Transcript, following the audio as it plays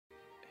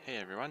Hey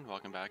everyone,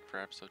 welcome back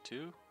for episode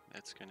 2.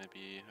 It's going to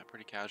be a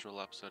pretty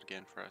casual episode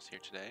again for us here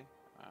today.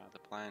 The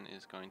plan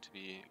is going to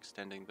be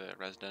extending the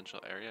residential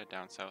area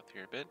down south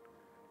here a bit,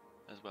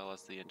 as well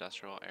as the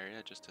industrial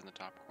area just in the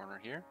top corner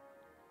here.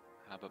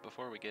 But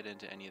before we get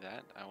into any of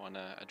that, I want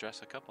to address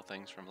a couple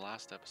things from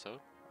last episode.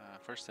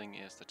 First thing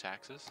is the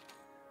taxes.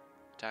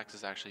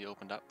 Taxes actually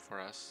opened up for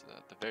us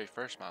at the very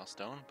first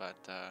milestone, but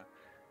I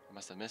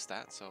must have missed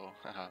that, so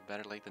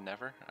better late than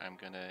never. I'm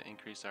going to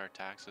increase our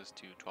taxes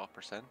to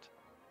 12%.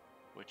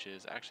 Which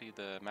is actually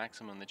the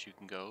maximum that you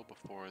can go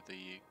before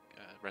the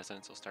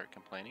residents will start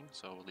complaining,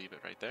 so we'll leave it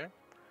right there.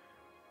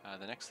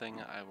 The next thing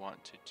I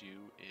want to do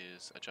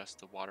is adjust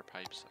the water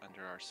pipes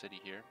under our city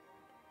here.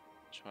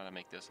 Just want to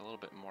make this a little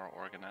bit more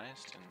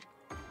organized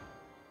and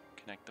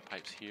connect the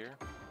pipes here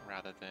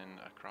rather than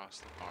across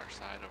the far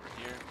side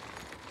over here.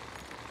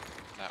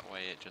 That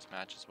way it just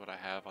matches what I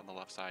have on the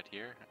left side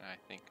here, and I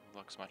think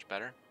looks much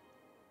better.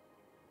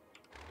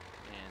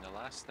 And the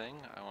last thing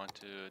I want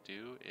to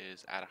do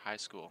is add a high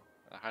school.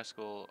 The high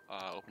school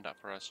opened up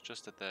for us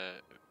just at the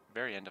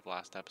very end of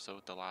last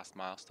episode, the last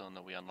milestone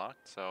that we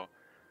unlocked. So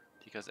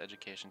because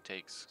education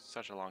takes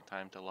such a long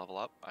time to level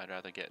up, I'd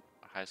rather get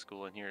a high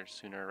school in here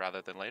sooner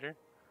rather than later.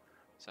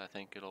 So I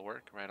think it'll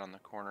work right on the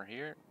corner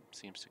here.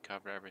 Seems to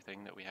cover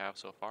everything that we have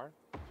so far.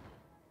 I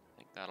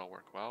think that'll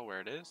work well where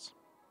it is.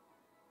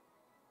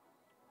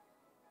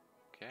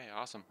 Okay,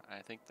 awesome. I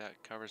think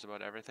that covers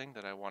about everything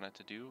that I wanted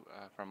to do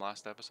from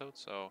last episode,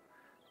 so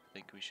I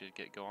think we should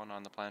get going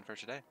on the plan for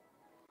today.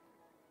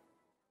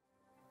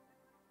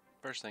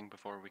 First thing,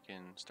 before we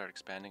can start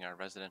expanding our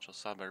residential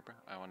suburb,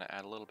 I want to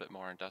add a little bit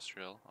more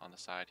industrial on the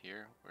side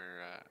here.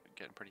 We're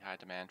getting pretty high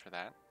demand for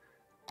that.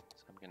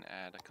 So I'm going to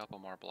add a couple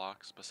more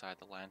blocks beside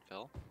the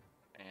landfill.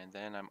 And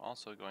then I'm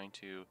also going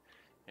to,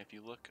 if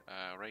you look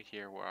right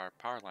here where our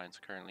power lines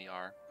currently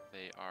are,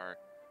 they are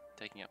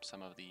taking up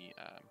some of the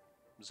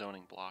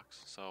zoning blocks.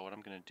 So what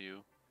I'm going to do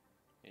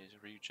is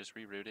just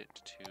reroute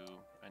it to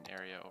an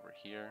area over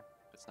here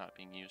that's not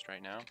being used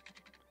right now.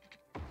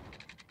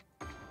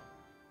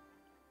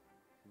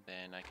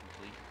 Then I can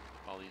delete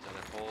all these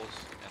other poles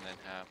and then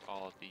have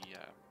all of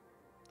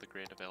the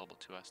grid available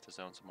to us to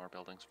zone some more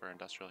buildings for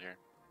industrial here.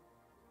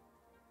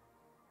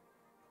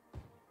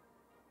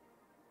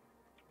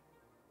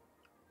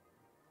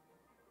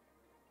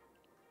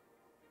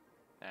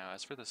 Now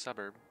as for the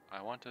suburb,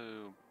 I want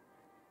to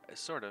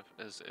sort of,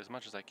 as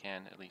much as I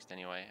can, at least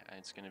anyway,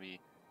 it's going to be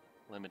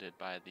limited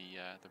by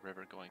the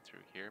river going through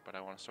here, but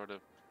I want to sort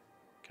of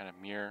kind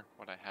of mirror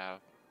what I have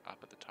up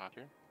at the top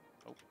here.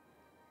 Oh,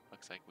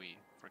 looks like we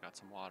forgot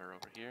some water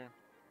over here.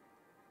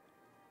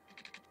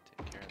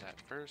 Take care of that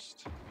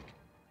first.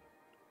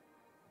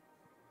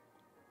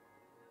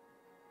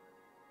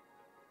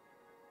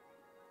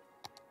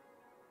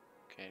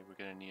 Okay, we're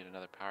going to need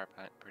another power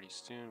plant pretty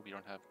soon. We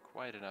don't have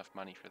quite enough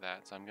money for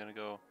that, so I'm going to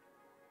go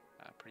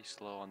pretty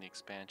slow on the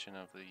expansion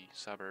of the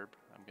suburb.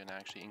 I'm going to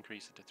actually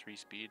increase it to 3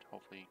 speed,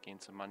 hopefully gain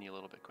some money a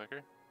little bit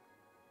quicker.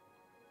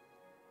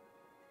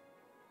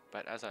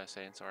 But as I was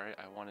saying, sorry,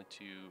 I wanted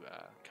to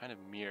kind of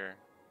mirror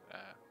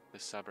the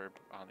suburb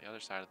on the other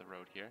side of the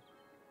road here,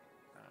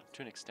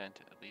 to an extent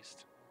at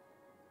least.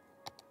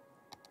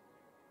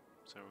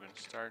 So we're going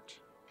to start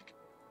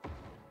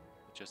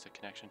with just a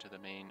connection to the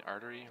main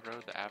artery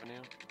road, the avenue,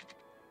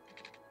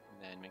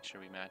 and then make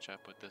sure we match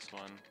up with this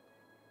one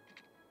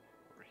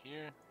over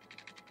here.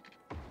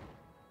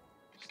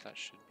 So that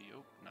should be,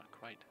 oh, not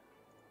quite.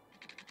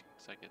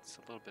 Looks like it's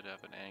a little bit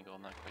of an angle,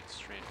 not quite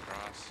straight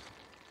across.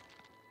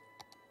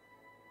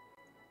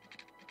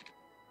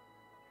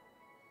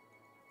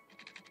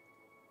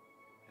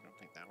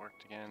 That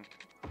worked again.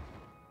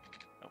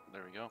 Oh,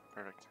 there we go.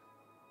 Perfect.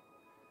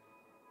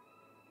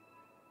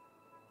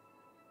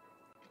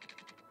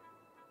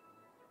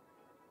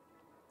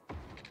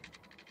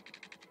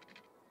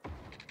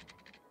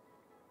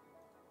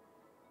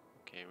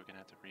 Okay, we're gonna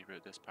have to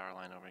reroute this power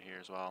line over here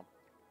as well.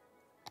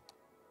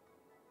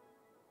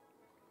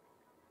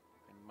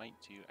 What I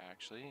might do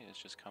actually is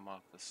just come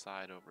off the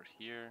side over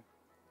here,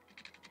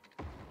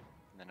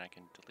 and then I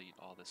can delete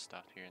all this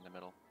stuff here in the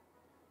middle.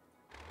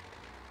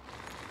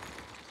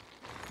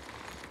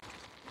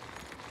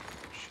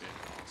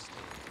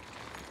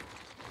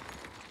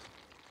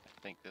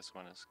 I think this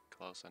one is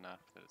close enough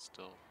that it's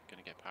still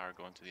going to get power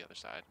going to the other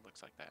side.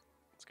 Looks like that.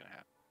 It's going to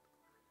happen.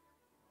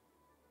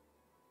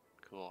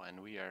 Cool,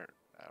 and we are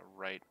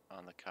right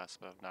on the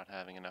cusp of not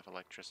having enough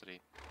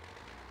electricity.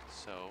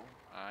 So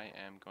I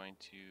am going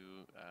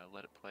to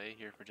let it play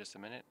here for just a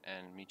minute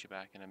and meet you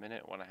back in a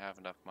minute when I have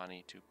enough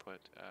money to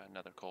put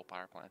another coal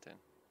power plant in.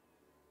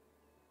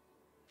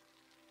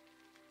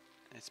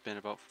 It's been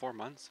about 4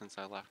 months since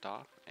I left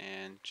off,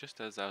 and just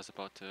as I was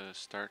about to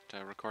start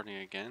recording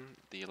again,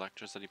 the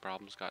electricity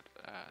problems got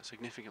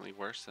significantly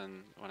worse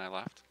than when I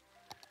left.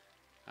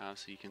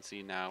 So you can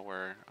see now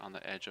we're on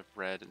the edge of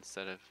red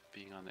instead of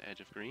being on the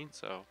edge of green,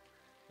 so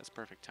that's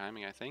perfect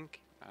timing, I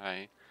think.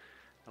 I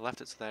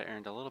left it so that I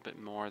earned a little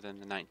bit more than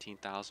the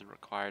 19,000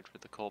 required for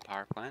the coal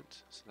power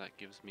plant, so that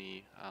gives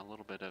me a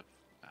little bit of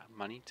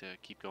money to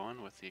keep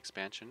going with the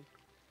expansion.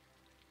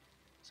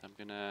 So I'm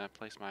gonna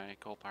place my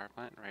coal power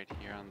plant right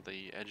here on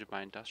the edge of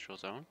my industrial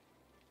zone.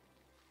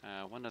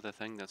 One other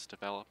thing that's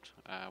developed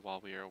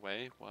while we were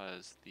away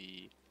was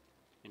the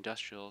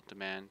industrial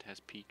demand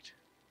has peaked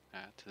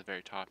to the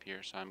very top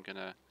here, so I'm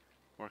gonna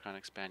work on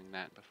expanding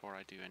that before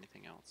I do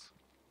anything else.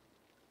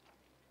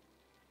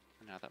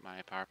 And now that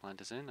my power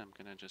plant is in, I'm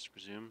gonna just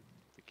resume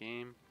the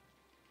game,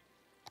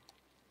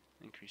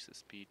 increase the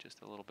speed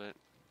just a little bit,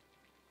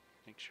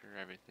 make sure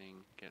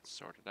everything gets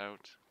sorted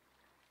out.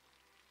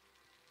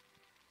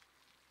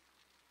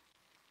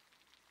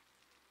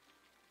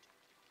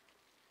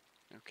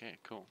 Okay,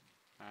 cool.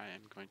 I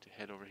am going to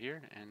head over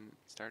here and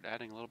start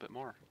adding a little bit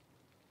more.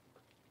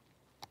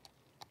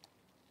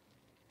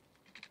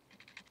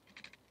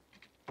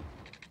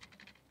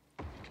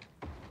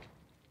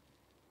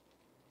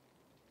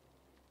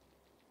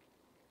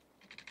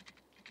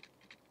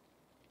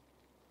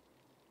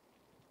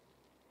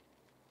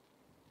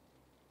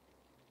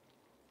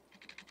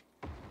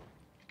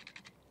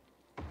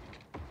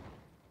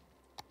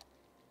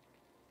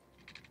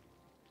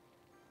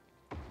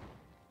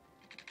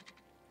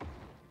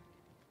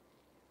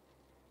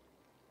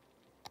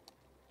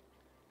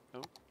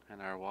 Oh,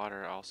 and our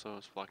water also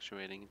is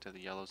fluctuating into the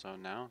yellow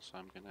zone now, so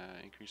I'm going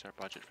to increase our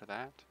budget for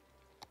that.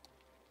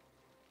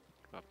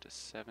 Go up to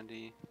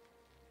 70.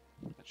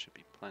 That should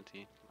be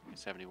plenty. Okay,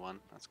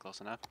 71, that's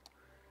close enough.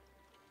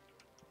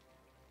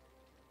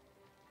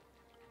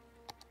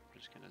 I'm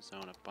just going to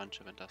zone a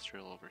bunch of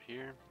industrial over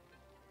here.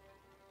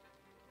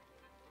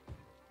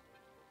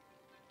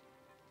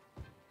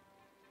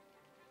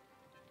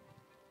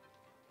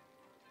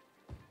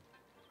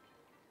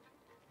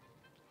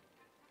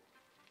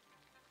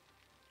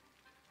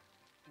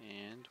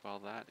 And while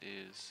that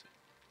is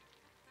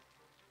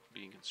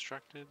being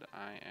constructed,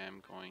 I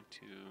am going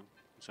to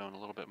zone a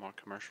little bit more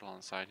commercial on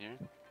the side here.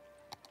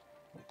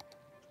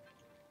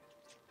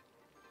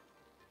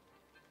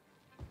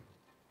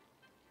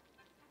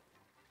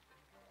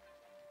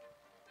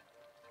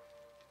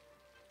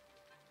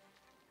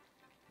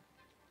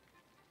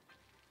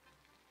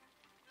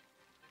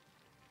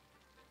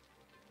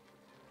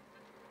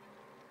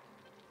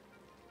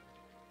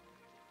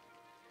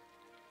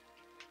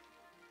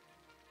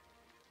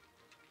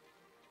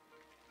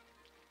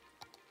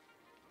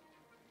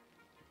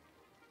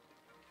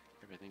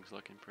 Everything's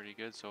looking pretty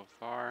good so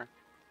far.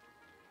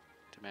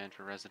 Demand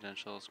for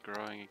residential is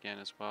growing again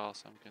as well,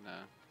 so I'm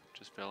gonna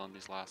just fill in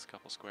these last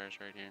couple squares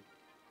right here.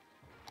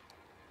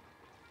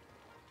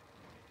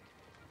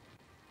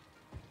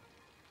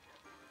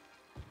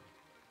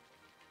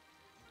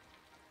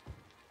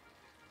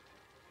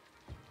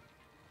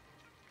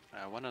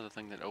 One other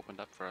thing that opened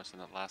up for us in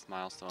that last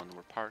milestone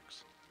were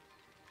parks.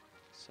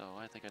 So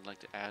I think I'd like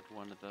to add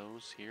one of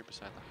those here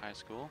beside the high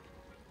school.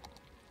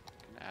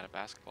 Gonna add a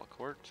basketball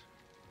court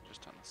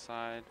just on the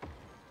side.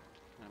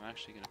 And I'm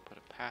actually gonna put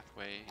a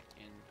pathway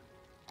in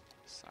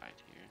the side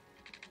here.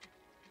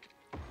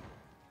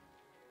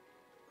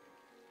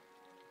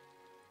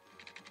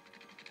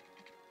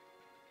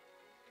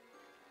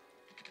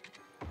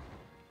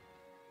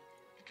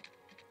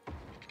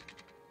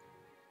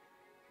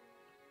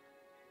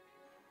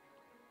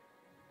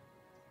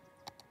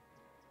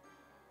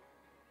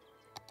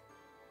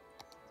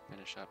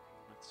 Finish up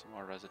with some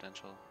more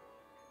residential.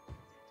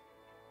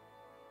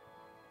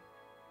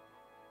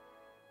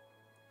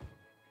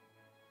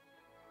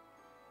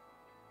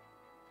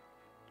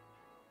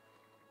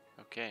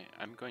 Okay,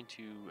 I'm going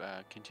to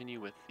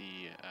continue with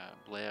the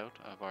layout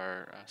of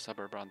our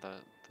suburb on the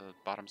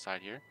bottom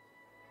side here,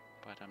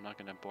 but I'm not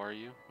going to bore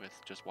you with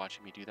just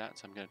watching me do that,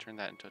 so I'm going to turn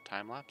that into a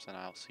time lapse and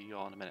I'll see you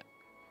all in a minute.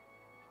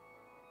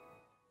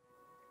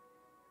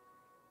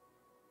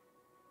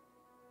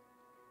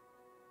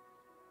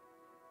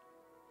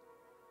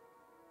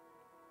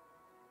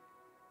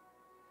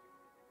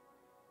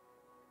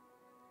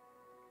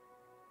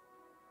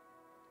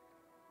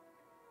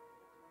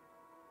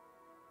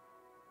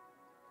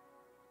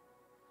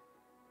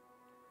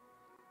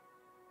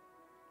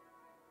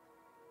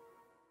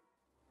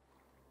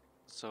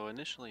 So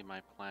initially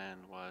my plan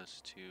was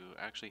to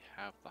actually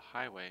have the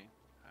highway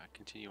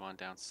continue on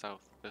down south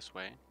this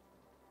way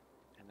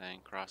and then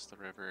cross the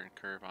river and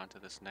curve onto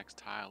this next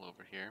tile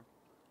over here.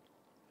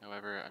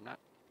 However, I'm not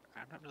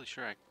really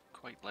sure I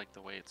quite like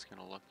the way it's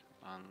going to look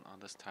on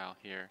this tile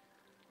here.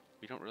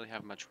 We don't really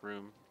have much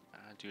room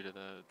due to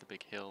the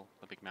big hill,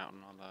 the big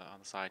mountain on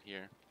the side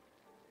here.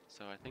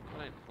 So I think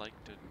what I'd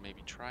like to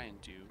maybe try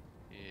and do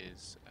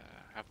is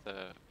have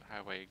the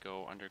highway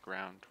go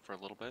underground for a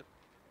little bit.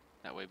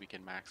 That way we can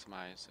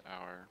maximize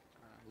our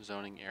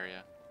zoning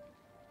area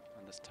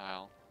on this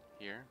tile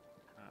here.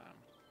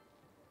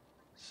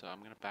 So I'm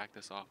going to back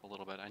this off a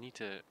little bit. I need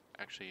to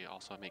actually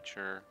also make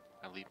sure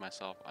I leave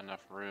myself enough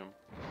room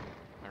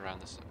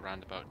around this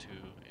roundabout to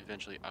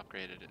eventually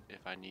upgrade it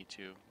if I need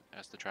to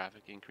as the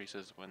traffic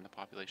increases when the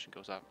population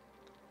goes up.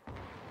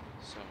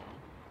 So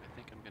I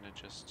think I'm going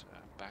to just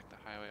back the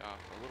highway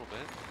off a little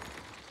bit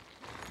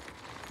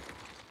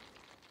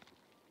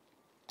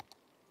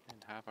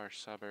and have our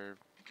suburb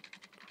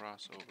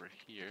cross over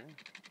here.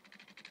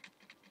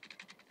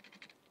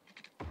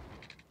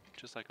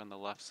 just like on the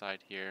left side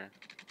here,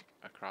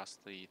 across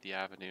the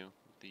avenue,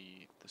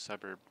 the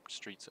suburb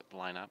streets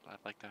line up.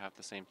 I'd like to have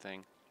the same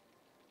thing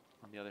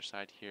on the other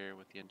side here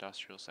with the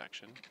industrial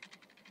section.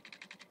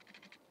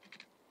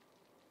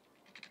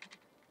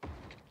 I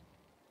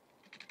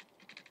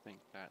think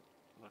that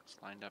looks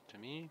lined up to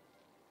me.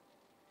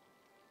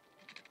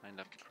 Lined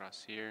up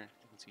across here.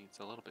 You can see it's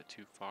a little bit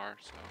too far,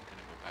 so I'm going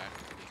to go back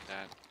and delete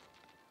that.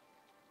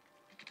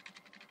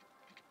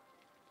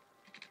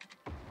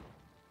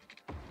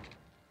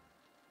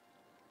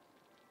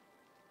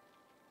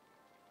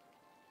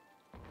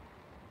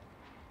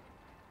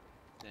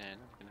 Then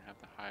I'm going to have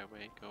the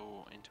highway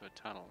go into a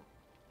tunnel.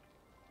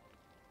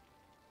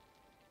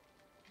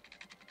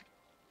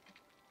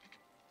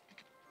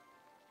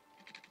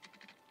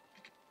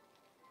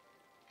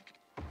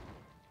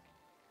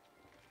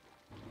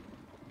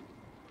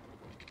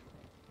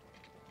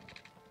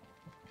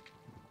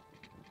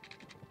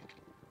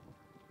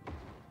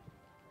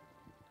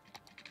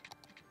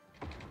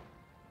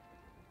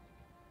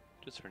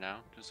 Just for now,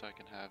 just so I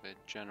can have a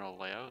general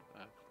layout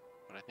of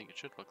what I think it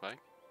should look like.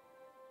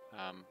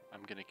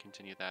 I'm going to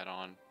continue that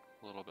on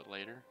a little bit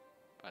later,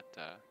 but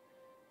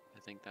I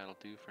think that'll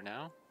do for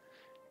now,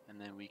 and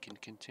then we can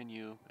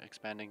continue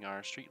expanding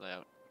our street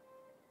layout.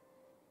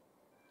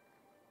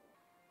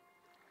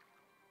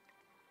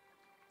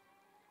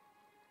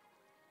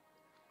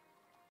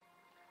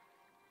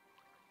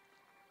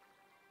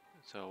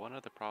 So one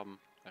other problem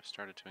I've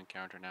started to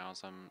encounter now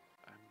is I'm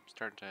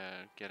starting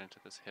to get into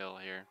this hill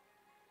here,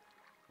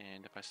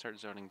 and if I start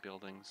zoning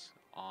buildings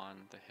on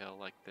the hill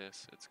like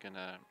this,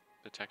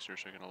 the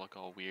textures are gonna look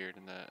all weird,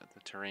 and the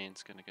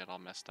terrain's gonna get all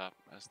messed up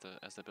as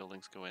the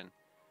buildings go in.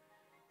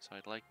 So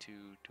I'd like to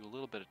do a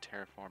little bit of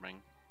terraforming,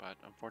 but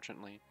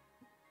unfortunately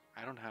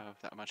I don't have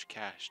that much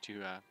cash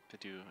to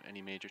do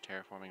any major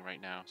terraforming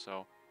right now.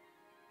 So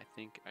I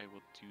think I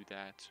will do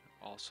that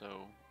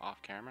also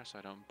off camera, so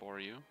I don't bore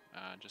you,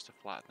 just to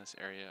flatten this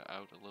area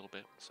out a little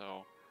bit.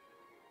 So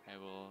I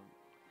will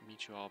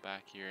meet you all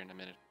back here in a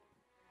minute.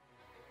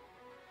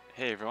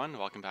 Hey everyone,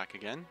 welcome back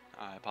again.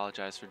 I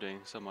apologize for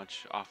doing so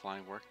much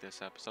offline work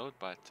this episode,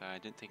 but I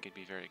didn't think it'd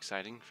be very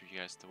exciting for you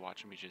guys to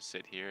watch me just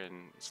sit here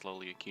and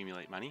slowly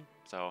accumulate money.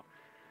 So,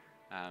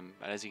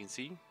 but as you can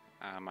see,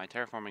 my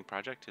terraforming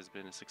project has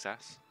been a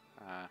success.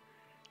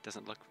 It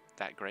doesn't look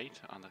that great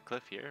on the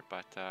cliff here,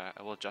 but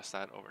I will adjust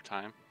that over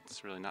time.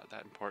 It's really not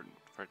that important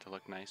for it to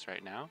look nice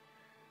right now.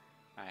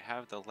 I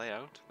have the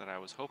layout that I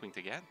was hoping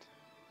to get.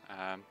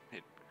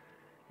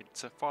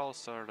 It follows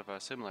sort of a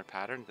similar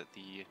pattern that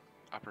the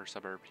upper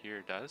suburb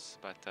here does,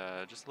 but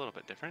just a little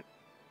bit different.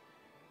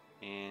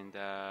 And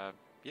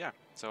yeah,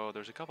 so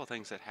there's a couple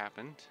things that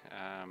happened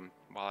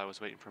while I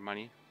was waiting for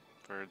money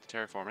for the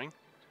terraforming.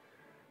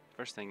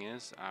 First thing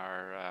is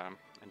our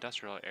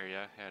industrial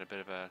area had a bit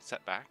of a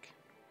setback.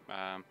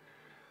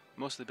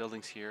 Most of the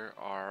buildings here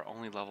are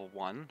only level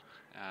 1,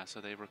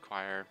 so they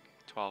require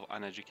 12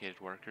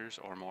 uneducated workers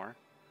or more.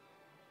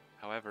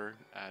 However,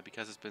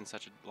 because it's been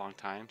such a long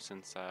time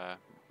since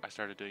I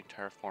started doing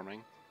terraforming,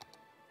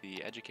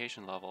 the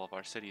education level of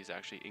our city has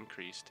actually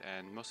increased,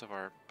 and most of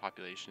our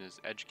population is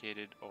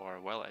educated or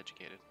well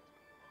educated.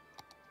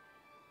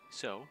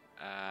 So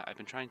I've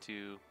been trying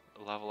to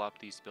level up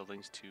these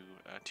buildings to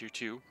tier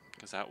 2,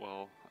 because that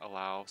will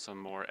allow some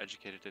more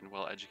educated and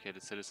well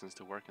educated citizens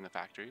to work in the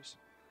factories.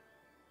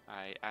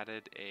 I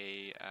added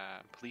a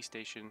police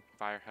station,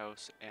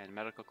 firehouse, and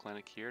medical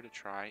clinic here to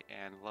try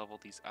and level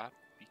these up,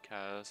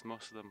 because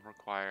most of them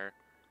require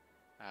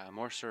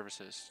more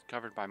services,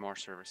 covered by more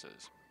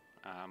services.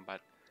 But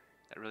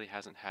that really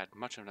hasn't had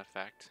much of an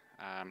effect.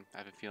 I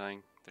have a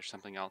feeling there's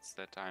something else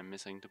that I'm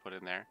missing to put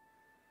in there.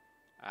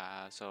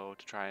 So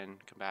to try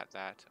and combat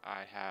that,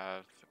 I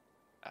have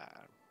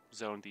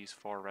zoned these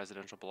 4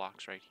 residential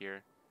blocks right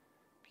here,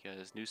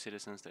 because new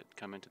citizens that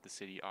come into the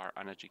city are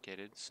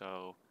uneducated,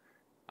 so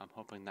I'm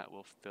hoping that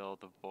will fill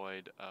the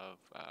void of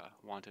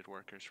wanted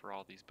workers for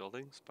all these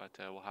buildings, but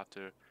we'll have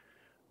to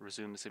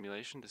resume the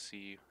simulation to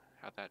see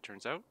how that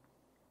turns out.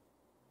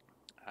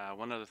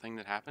 One other thing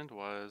that happened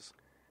was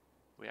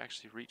we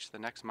actually reached the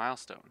next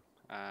milestone,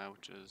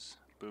 which is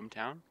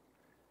Boomtown.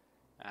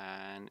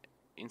 And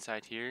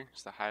inside here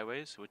is the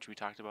highways, which we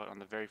talked about on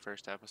the very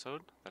first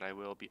episode, that I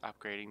will be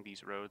upgrading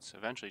these roads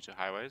eventually to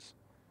highways.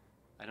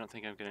 I don't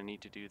think I'm going to need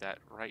to do that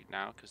right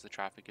now because the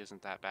traffic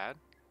isn't that bad.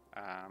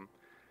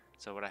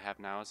 So what I have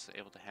now is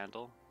able to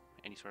handle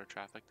any sort of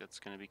traffic that's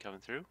going to be coming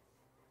through.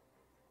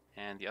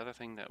 And the other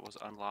thing that was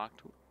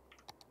unlocked,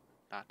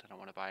 I don't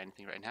want to buy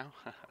anything right now.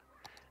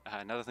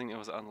 Another thing that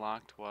was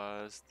unlocked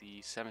was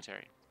the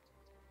cemetery,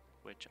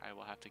 which I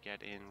will have to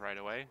get in right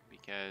away,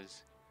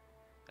 because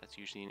that's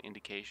usually an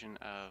indication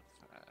of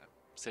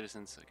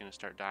citizens are going to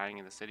start dying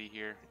in the city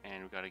here,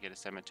 and we've got to get a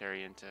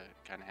cemetery in to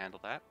kind of handle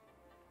that.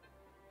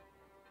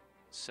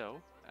 So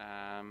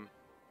I'm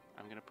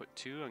going to put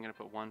 2. I'm going to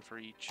put one for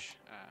each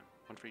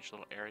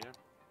little area.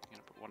 I'm going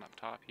to put one up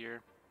top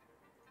here,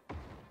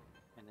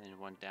 and then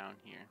one down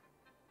here.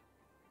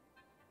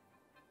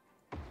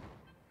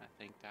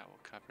 I think that will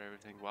cover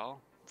everything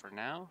well for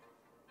now.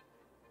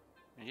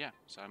 And yeah,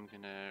 so I'm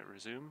gonna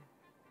resume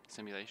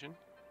simulation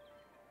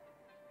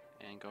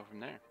and go from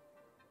there.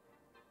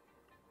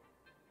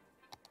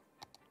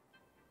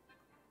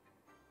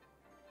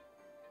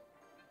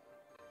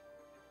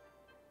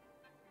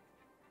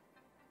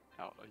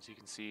 Now, as you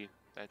can see,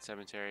 that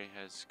cemetery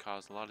has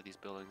caused a lot of these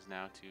buildings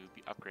now to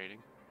be upgrading.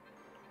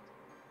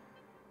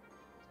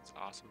 It's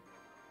awesome.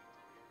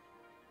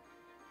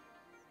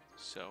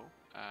 So,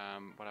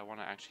 what I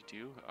want to actually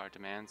do, our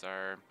demands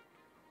are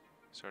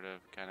sort of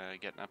kind of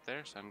getting up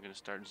there, so I'm going to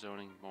start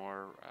zoning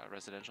more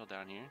residential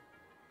down here.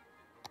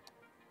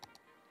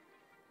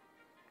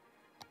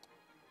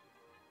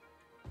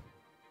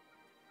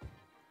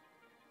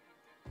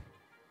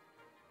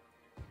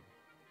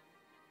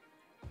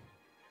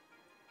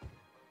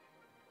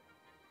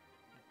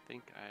 I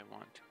think I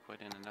want to put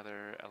in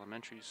another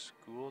elementary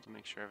school to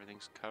make sure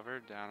everything's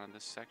covered down on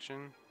this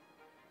section.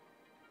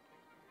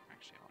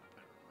 Actually, I want to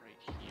put it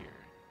right here.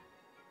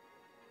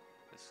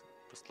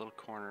 This little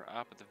corner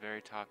up at the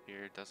very top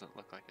here doesn't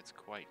look like it's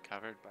quite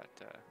covered, but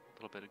a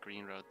little bit of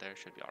green road there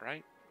should be all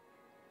right.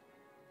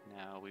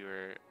 Now, we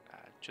were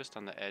just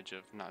on the edge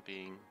of not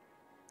being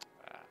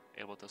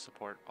able to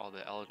support all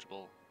the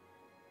eligible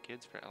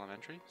kids for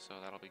elementary, so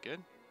that'll be good.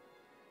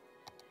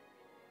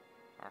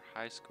 Our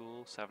high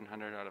school,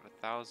 700 out of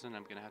 1,000.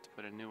 I'm gonna have to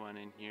put a new one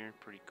in here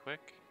pretty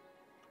quick.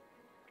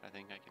 But I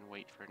think I can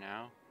wait for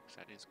now, because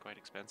that is quite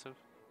expensive.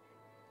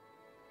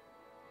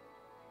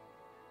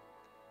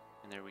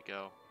 And there we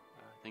go.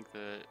 I think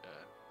the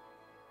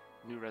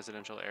new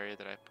residential area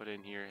that I put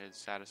in here has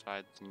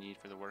satisfied the need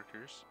for the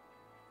workers.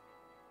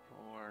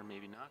 Or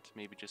maybe not.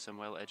 Maybe just some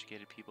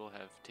well-educated people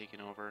have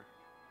taken over.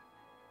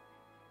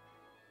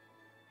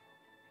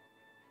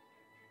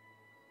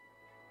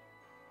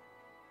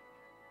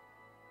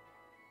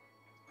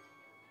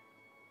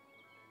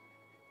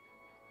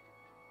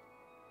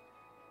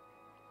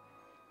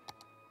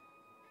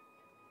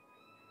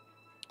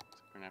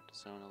 So we're gonna have to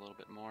zone a little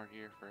bit more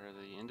here for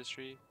the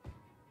industry.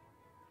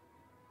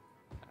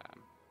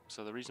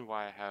 So the reason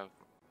why I have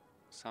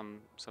some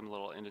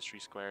little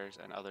industry squares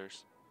and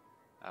others,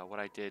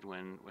 what I did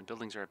when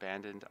buildings are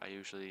abandoned, I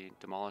usually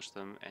demolish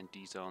them and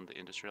dezone the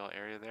industrial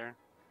area there.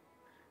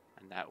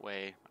 And that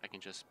way I can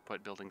just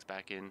put buildings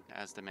back in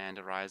as demand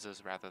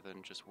arises rather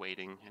than just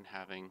waiting and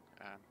having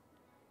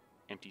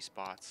empty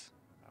spots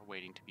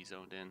waiting to be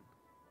zoned in.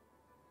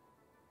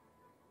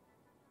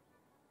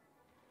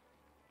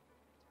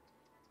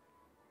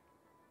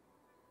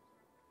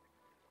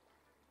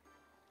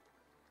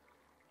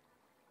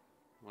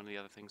 One of the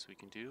other things we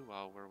can do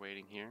while we're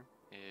waiting here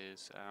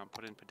is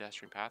put in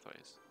pedestrian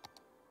pathways.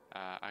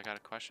 I got a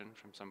question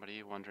from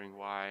somebody wondering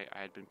why I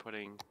had been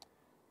putting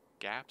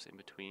gaps in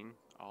between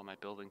all my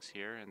buildings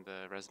here in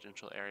the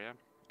residential area,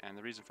 and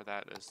the reason for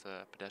that is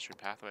the pedestrian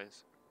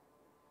pathways.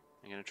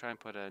 I'm going to try and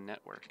put a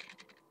network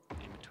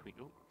in between.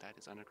 Oh, that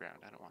is underground.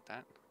 I don't want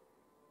that.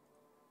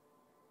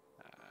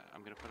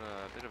 I'm going to put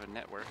a bit of a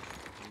network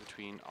in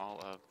between all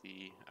of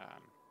the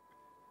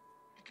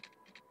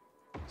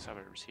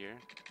suburbs here,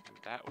 and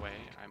that way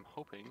I'm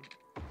hoping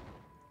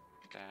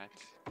that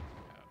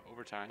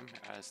over time,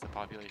 as the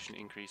population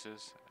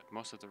increases,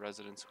 most of the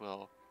residents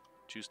will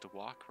choose to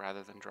walk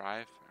rather than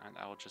drive, and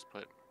I will just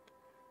put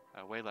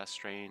way less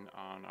strain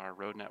on our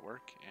road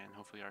network, and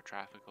hopefully our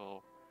traffic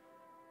will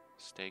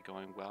stay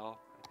going well.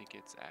 I think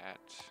it's at,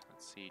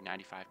 let's see,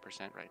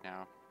 95% right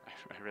now.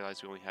 I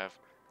realize we only have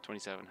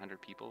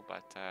 2,700 people,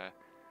 but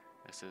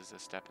this is a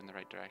step in the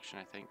right direction,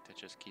 I think, to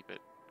just keep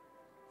it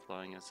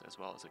flowing as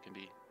well as it can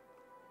be.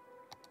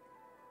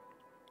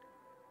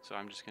 So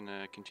I'm just going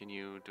to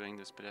continue doing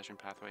this pedestrian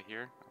pathway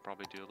here. I'll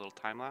probably do a little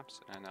time lapse,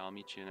 and I'll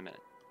meet you in a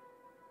minute.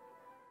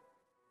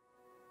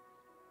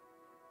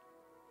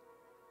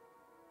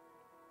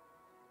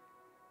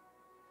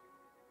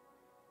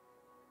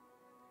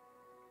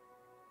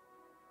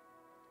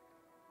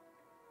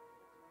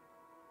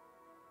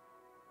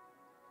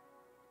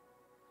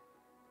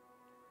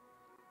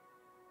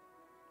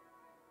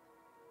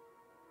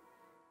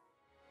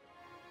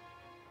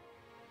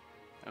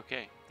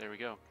 Okay, there we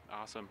go.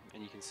 Awesome.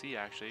 And you can see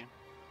actually,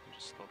 I'll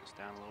just slow this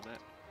down a little bit.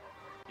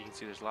 You can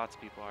see there's lots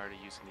of people already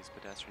using these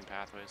pedestrian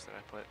pathways that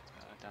I put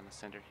down the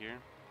center here.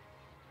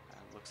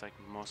 Looks like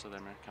most of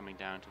them are coming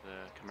down to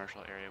the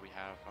commercial area we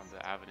have on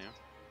the avenue.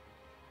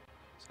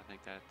 So I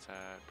think that's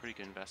a pretty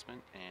good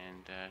investment,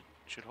 and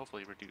should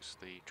hopefully reduce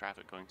the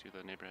traffic going through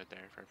the neighborhood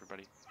there for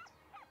everybody.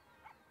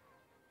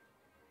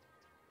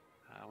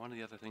 One of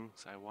the other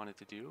things I wanted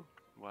to do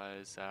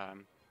was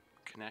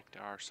connect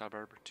our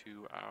suburb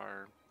to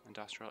our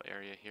industrial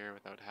area here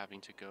without having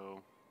to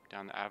go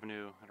down the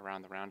avenue and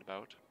around the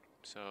roundabout.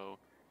 So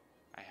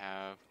I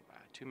have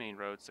two main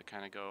roads that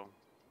kind of go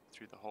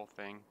through the whole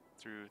thing,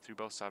 through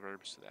both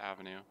suburbs to the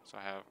avenue. So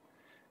I have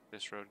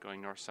this road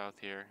going north-south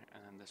here,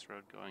 and then this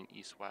road going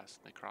east-west.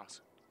 They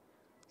cross.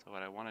 So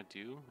what I want to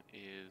do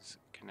is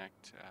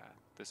connect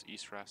this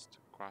east-west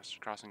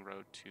crossing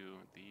road to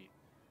the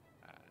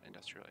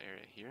industrial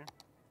area here.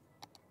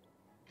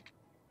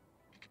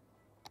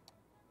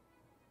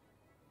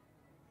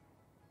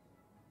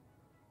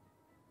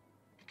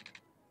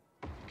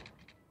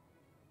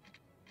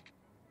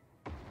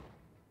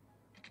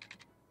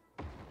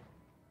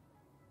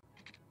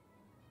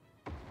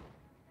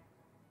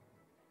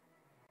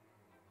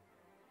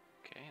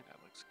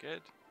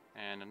 Good.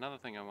 And another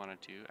thing I want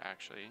to do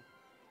actually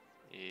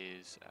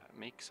is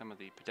make some of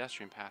the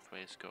pedestrian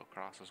pathways go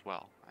across as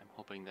well. I'm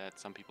hoping that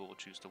some people will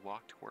choose to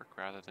walk to work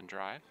rather than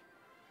drive.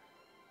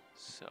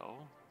 So,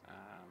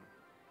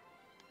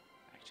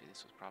 actually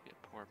this was probably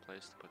a poor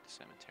place to put the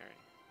cemetery.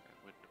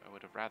 I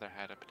would have rather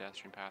had a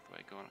pedestrian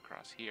pathway going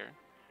across here,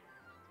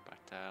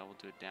 but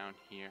we'll do it down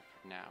here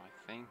for now,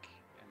 I think.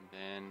 And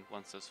then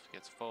once this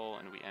gets full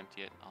and we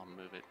empty it, I'll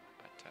move it,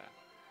 but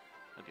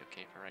it'll be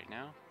okay for right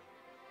now.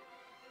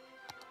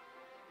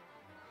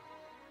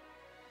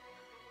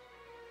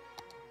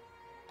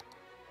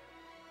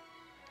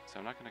 So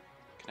I'm not going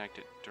to connect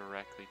it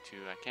directly to,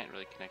 I can't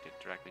really connect it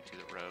directly to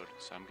the road,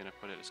 so I'm going to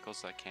put it as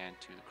close as I can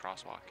to the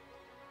crosswalk.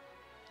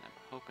 And I'm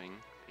hoping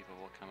people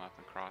will come up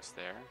and cross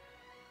there,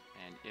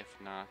 and if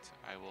not,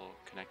 I will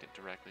connect it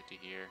directly to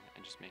here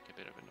and just make a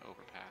bit of an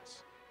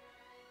overpass.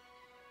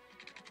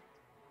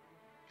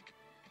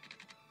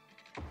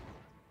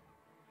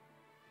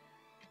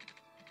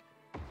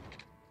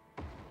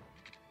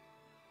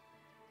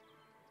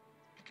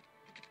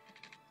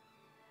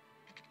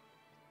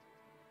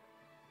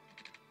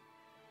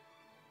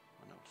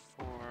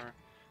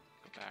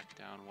 Back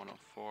down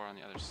 104 on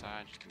the other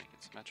side just to make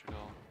it symmetrical.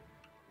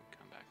 We'll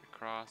come back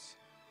across.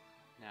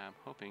 Now I'm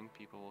hoping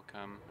people will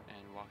come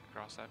and walk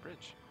across that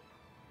bridge.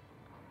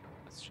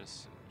 Let's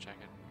just check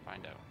it and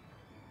find out.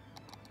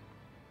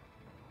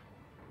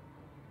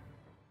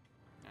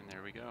 And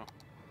there we go.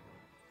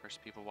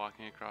 First people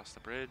walking across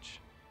the bridge,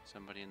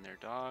 somebody in their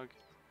dog,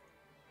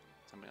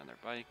 somebody on their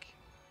bike,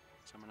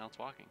 someone else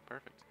walking.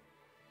 Perfect.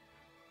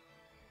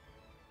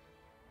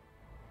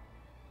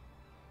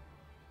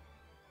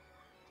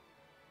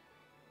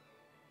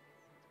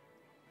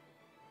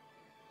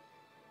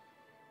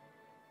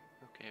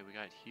 Okay, we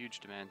got huge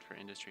demand for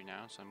industry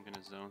now, so I'm going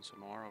to zone some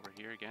more over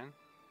here again.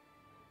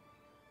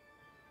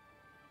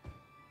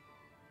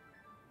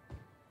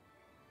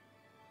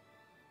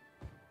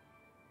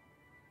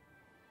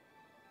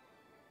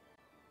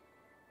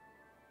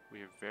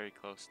 We are very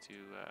close to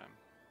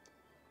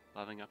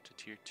leveling up to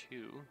tier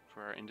 2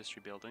 for our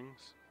industry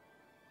buildings.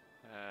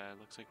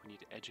 Looks like we need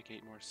to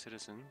educate more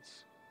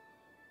citizens.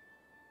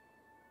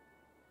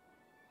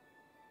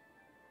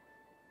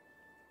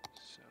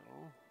 So,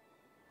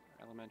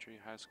 elementary,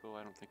 high school,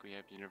 I don't think we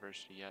have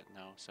university yet,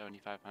 no,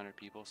 7,500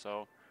 people,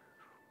 so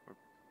we're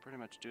pretty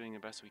much doing the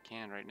best we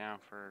can right now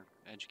for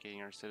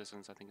educating our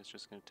citizens. I think it's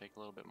just going to take a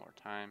little bit more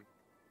time.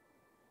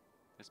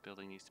 This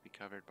building needs to be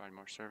covered by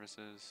more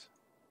services.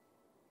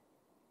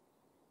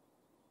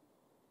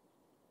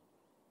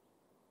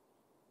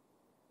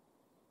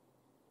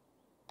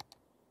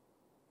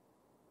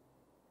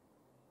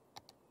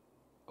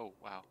 Oh,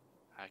 wow.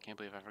 I can't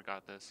believe I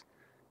forgot this.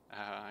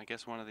 I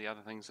guess one of the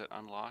other things that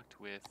unlocked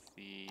with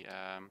the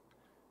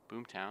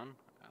Boomtown,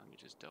 let me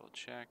just double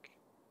check,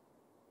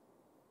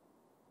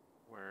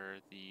 were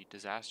the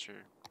disaster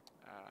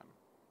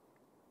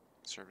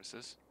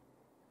services.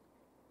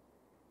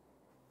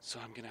 So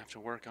I'm going to have to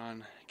work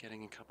on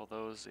getting a couple of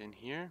those in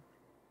here.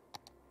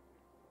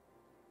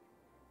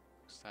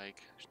 Looks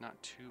like there's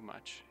not too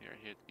much here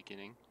at the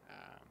beginning.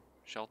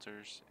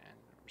 Shelters and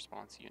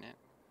response unit.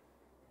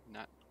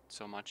 Not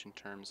so much in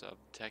terms of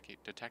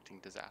detecting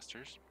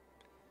disasters,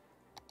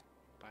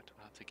 but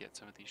we'll have to get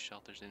some of these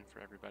shelters in for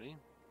everybody.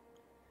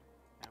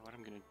 Now what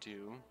I'm going to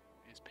do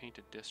is paint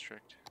a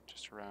district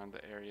just around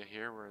the area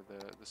here where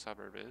the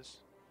suburb is.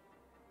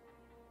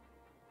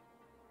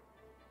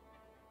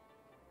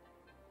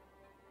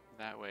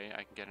 That way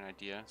I can get an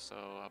idea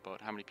about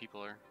how many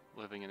people are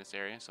living in this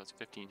area. So it's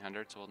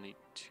 1,500, so we'll need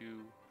 2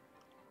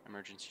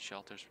 emergency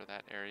shelters for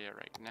that area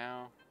right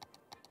now.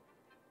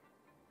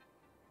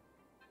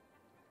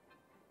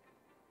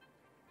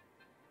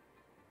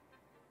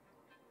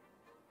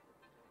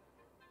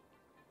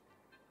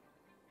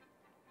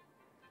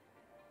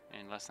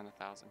 And less than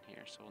 1,000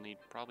 here, so we'll need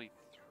probably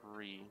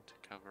 3 to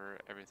cover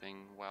everything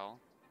well.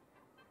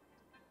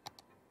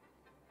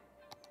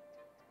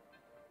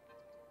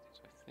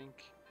 So I think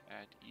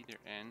at either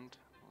end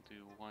we'll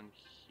do one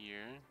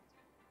here,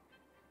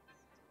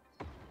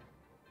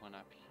 one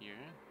up here.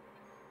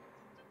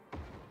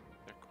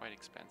 They're quite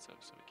expensive,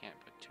 so we can't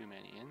put too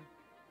many in.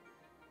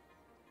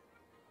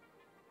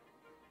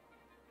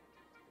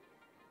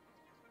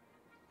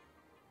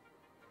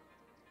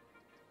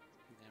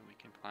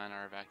 Can plan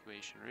our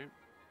evacuation route.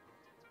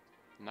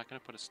 I'm not going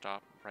to put a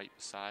stop right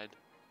beside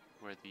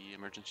where the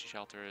emergency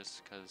shelter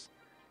is, because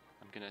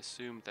I'm going to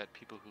assume that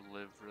people who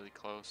live really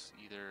close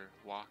either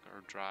walk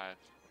or drive,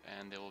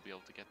 and they will be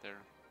able to get there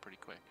pretty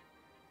quick.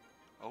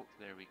 Oh,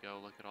 there we go.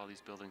 Look at all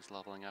these buildings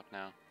leveling up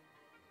now.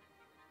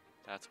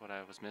 That's what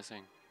I was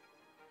missing.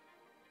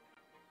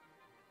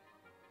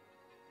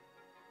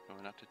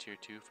 Going up to tier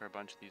 2 for a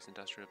bunch of these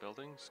industrial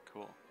buildings.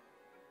 Cool.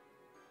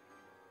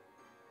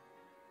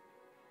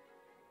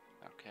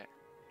 Okay,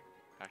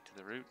 back to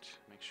the route,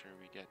 make sure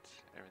we get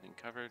everything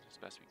covered as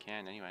best we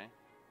can anyway.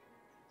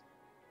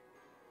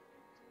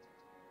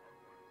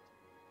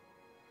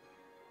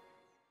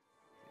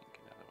 Make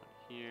another one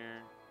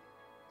here,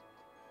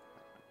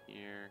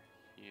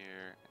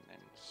 here, and then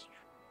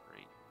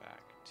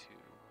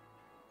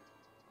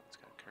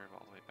curve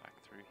all the way back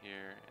through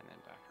here and then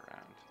back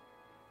around.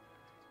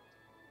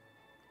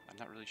 I'm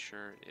not really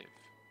sure if,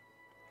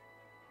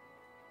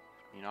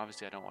 I mean,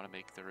 obviously I don't want to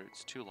make the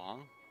routes too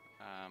long,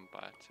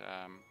 but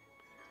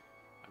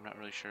I'm not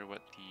really sure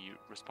what the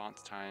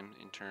response time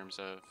in terms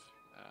of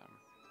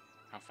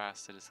how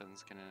fast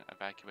citizens can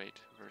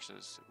evacuate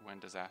versus when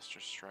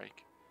disasters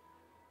strike.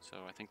 So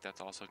I think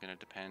that's also going to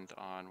depend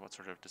on what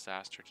sort of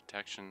disaster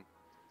detection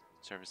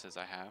services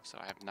I have. So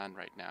I have none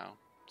right now.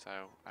 So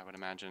I would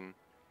imagine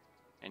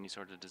any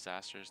sort of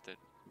disasters that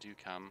do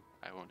come,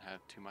 I won't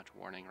have too much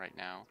warning right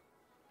now.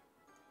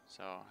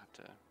 So I'll have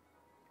to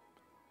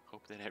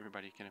hope that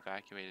everybody can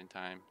evacuate in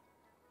time.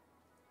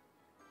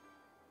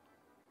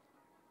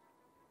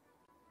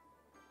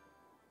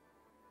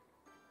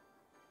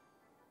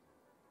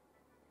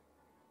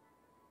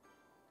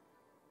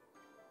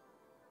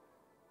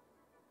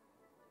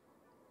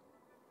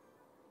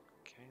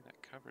 Okay, that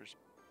covers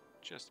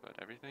just about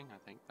everything. I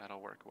think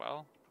that'll work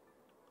well.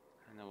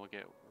 And then we'll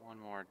get one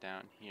more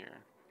down here.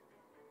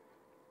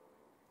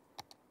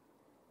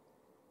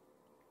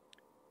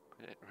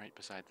 Put it right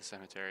beside the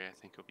cemetery, I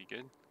think will be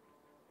good.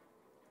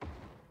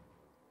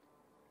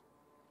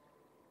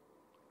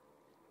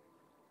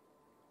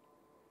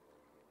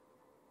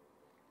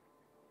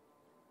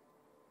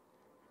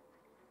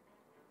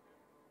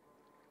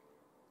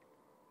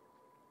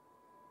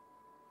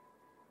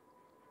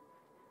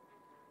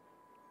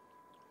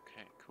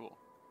 Okay, cool.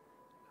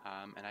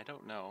 And I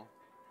don't know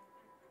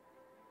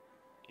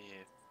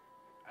if,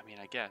 I mean,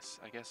 I guess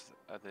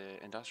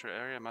the industrial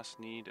area must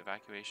need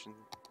evacuation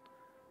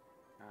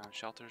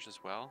shelters as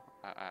well.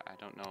 I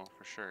don't know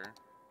for sure,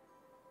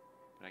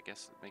 but I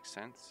guess it makes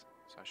sense.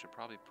 So I should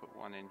probably put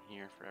one in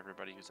here for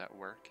everybody who's at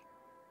work.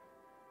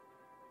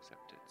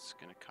 Except it's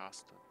going to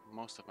cost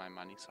most of my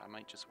money, so I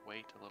might just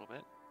wait a little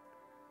bit.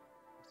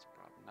 That's the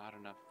problem. Not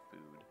enough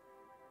food.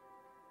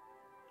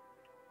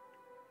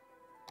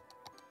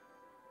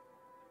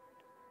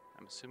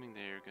 I'm assuming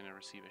they're going to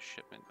receive a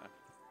shipment of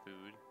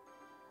food.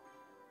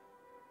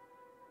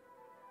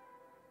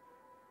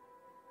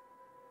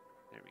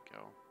 There we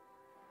go.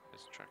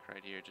 This truck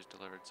right here just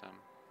delivered some.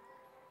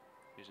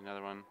 Here's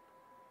another one.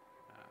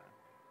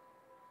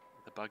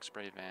 The bug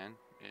spray van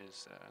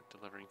is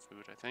delivering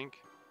food, I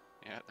think.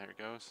 Yeah, there it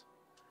goes.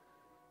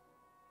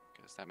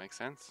 Guess that makes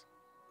sense.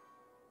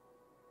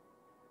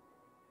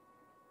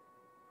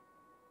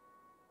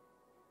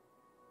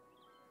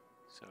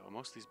 So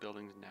most of these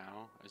buildings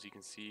now, as you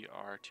can see,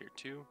 are tier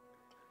 2.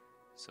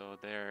 So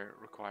they're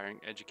requiring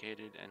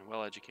educated and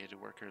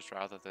well-educated workers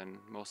rather than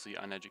mostly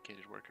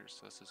uneducated workers.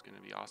 So this is going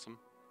to be awesome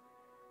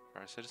for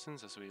our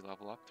citizens as we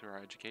level up through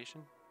our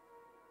education.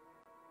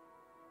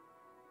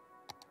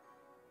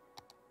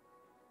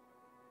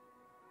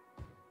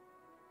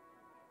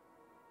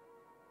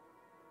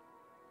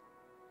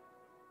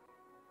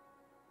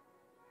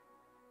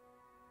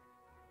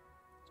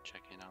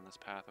 Check in on this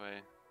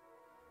pathway.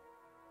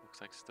 Looks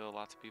like still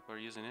lots of people are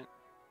using it,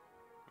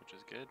 which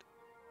is good.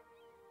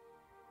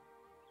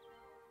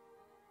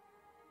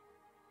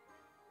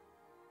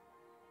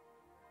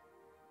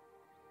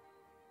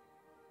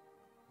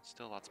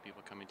 Still lots of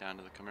people coming down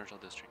to the commercial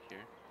district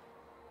here.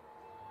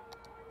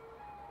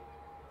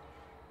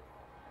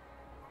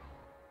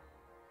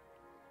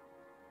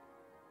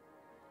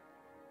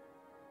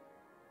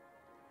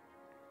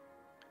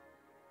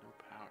 No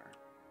power.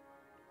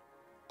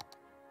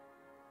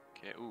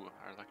 Okay, ooh,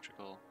 our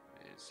electrical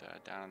is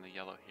down in the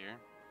yellow here.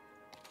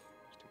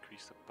 Just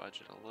increase the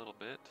budget a little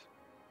bit.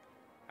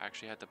 I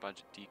actually had the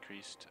budget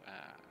decreased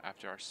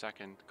after our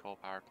second coal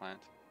power plant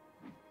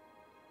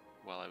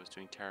while I was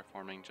doing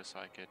terraforming, just so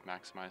I could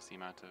maximize the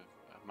amount of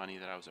money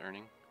that I was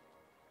earning.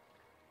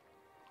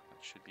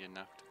 That should be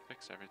enough to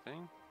fix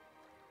everything.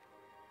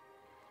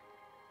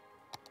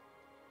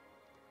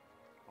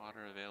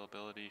 Water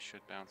availability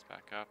should bounce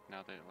back up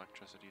now that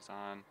electricity's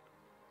on.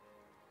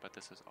 But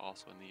this is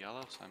also in the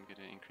yellow, so I'm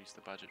going to increase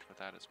the budget for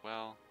that as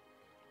well.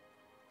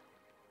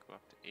 Go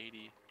up to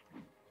 80.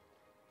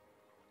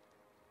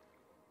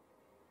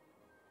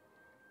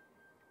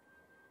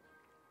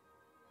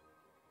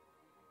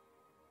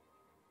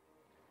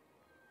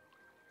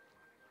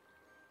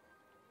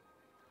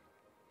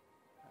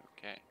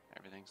 Okay,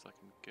 everything's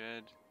looking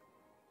good.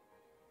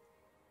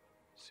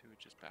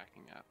 Sewage is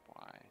backing up.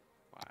 Why?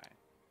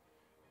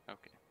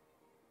 Okay.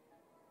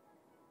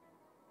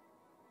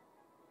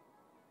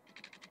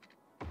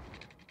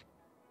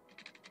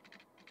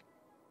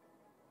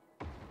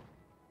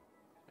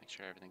 Make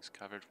sure everything's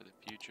covered for the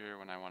future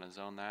when I want to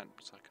zone that,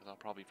 because I'll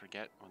probably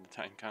forget when the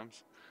time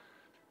comes.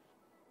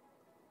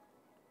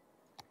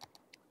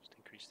 Just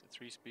increase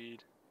the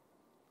 3-speed.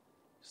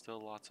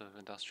 Still lots of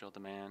industrial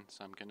demand,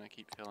 so I'm gonna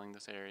keep filling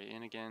this area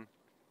in again.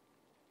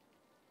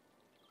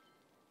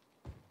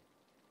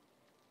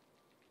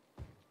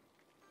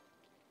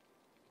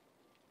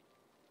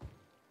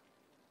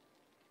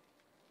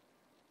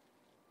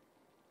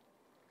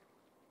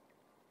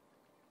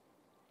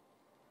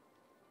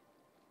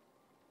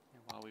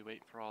 And while we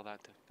wait for all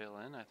that to fill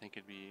in, I think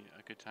it'd be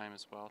a good time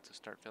as well to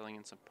start filling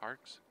in some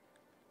parks.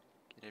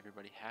 Get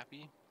everybody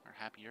happy, or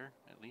happier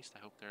at least. I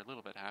hope they're a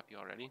little bit happy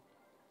already.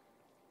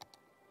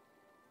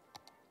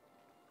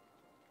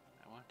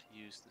 I want to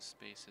use the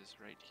spaces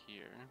right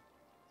here.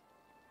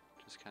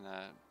 Just kind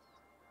of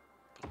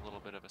put a little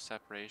bit of a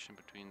separation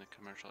between the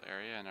commercial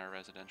area and our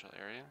residential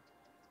area.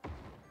 I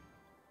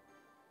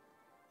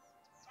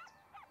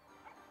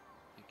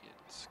think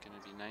it's going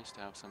to be nice to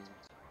have some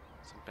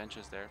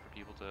benches there for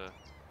people to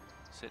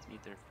sit and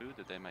eat their food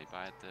that they might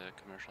buy at the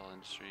commercial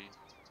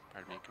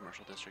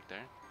district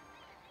there.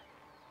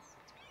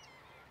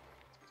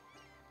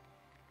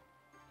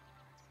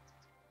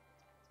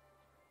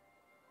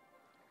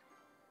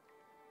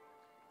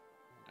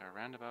 And our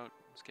roundabout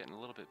is getting a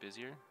little bit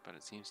busier, but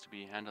it seems to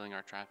be handling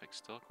our traffic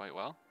still quite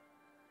well.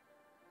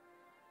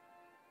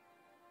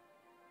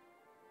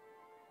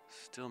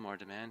 Still more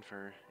demand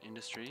for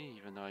industry,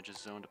 even though I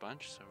just zoned a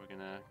bunch, so we're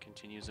gonna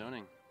continue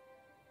zoning.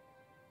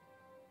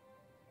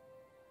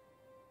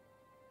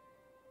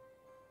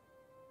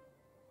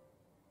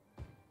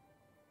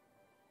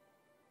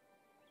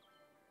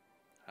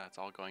 That's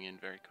all going in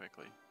very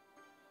quickly.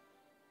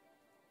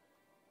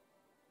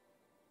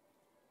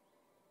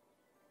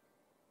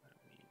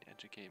 We need to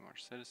educate more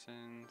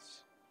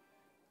citizens.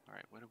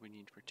 Alright, what do we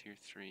need for tier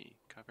 3?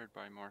 Covered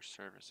by more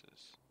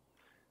services.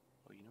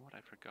 Well, you know what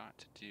I forgot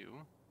to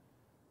do?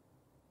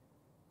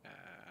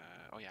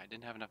 Oh yeah, I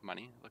didn't have enough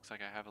money. Looks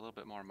like I have a little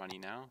bit more money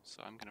now,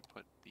 so I'm gonna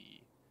put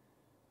the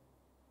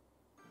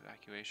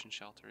evacuation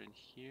shelter in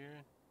here.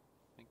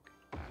 I think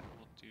that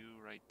will do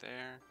right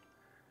there.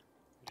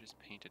 We just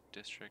paint a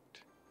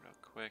district real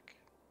quick.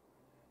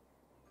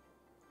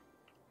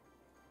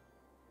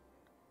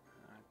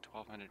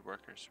 1,200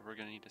 workers, so we're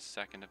gonna need a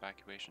second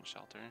evacuation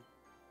shelter.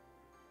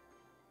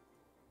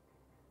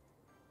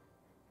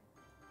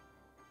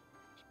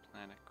 Just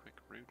plan a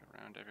quick route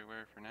around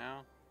everywhere for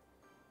now.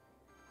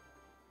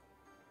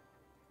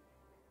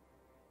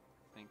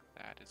 I think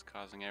that is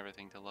causing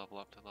everything to level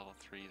up to level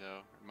 3 though,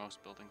 or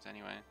most buildings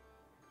anyway.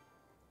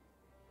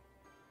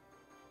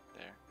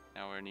 There.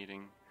 Now we're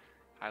needing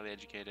highly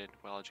educated,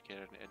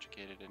 well-educated,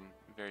 educated, and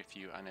very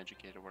few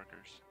uneducated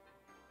workers.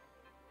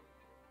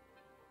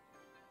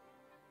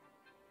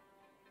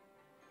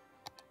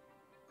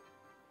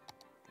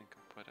 I think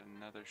I'll put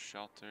another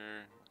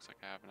shelter. Looks like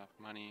I have enough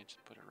money.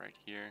 Just put it right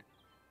here.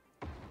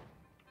 Plan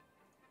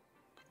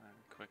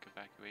a quick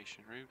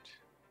evacuation route.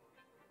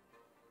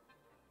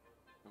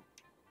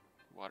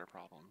 Water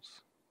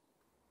problems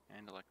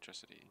and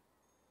electricity.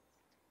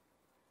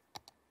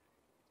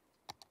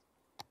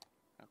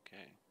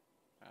 Okay,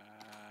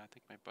 I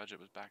think my budget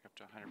was back up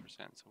to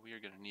 100%, so we are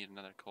going to need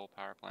another coal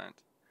power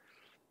plant.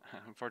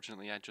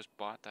 Unfortunately, I just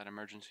bought that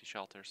emergency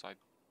shelter, so I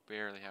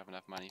barely have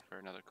enough money for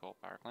another coal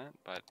power plant,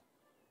 but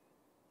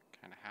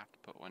kind of have to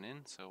put one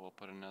in, so we'll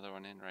put another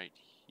one in right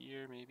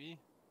here maybe.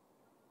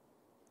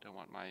 Don't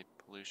want my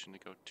pollution to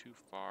go too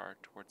far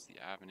towards the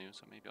avenue,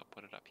 so maybe I'll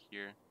put it up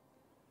here.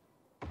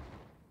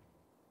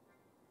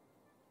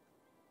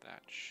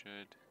 That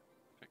should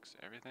fix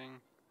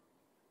everything.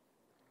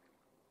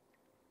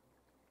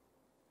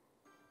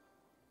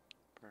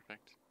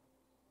 Perfect.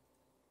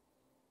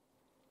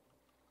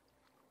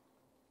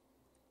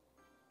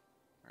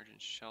 Emergency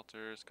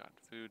shelters, got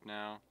food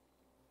now.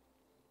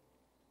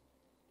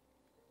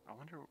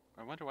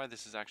 I wonder why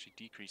this is actually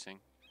decreasing.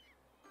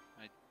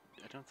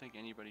 I don't think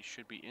anybody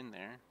should be in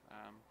there,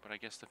 but I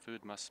guess the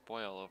food must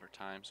spoil over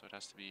time, so it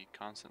has to be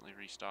constantly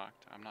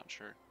restocked. I'm not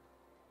sure.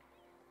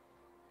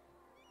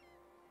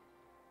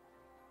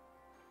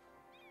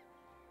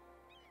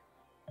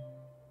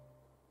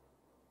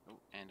 Oh,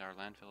 and our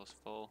landfill is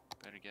full.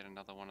 Better get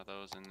another one of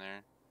those in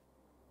there.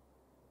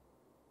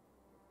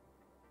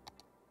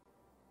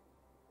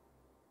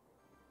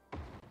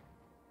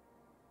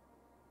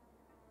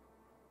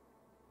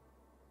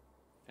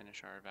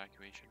 Finish our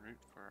evacuation route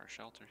for our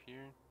shelter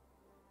here.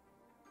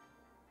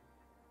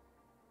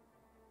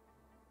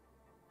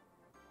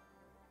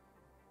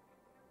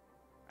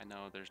 I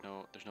know there's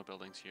no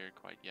buildings here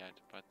quite yet,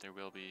 but there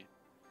will be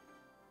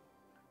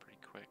pretty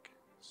quick.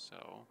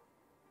 So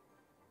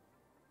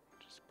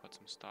just put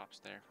some stops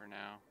there for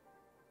now.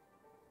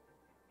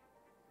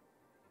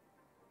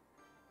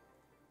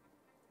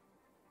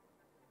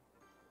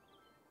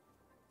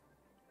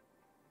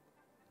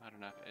 Not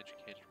enough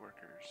educated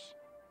workers.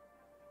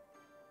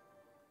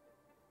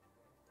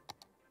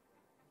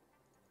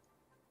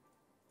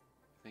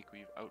 I think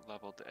we've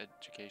out-leveled the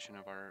education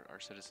of our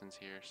citizens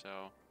here,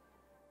 so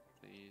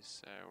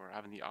these we're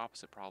having the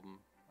opposite problem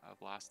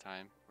of last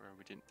time, where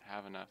we didn't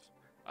have enough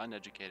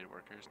uneducated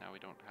workers. Now we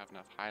don't have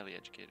enough highly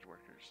educated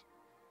workers.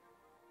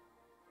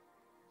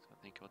 So I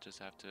think we'll just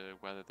have to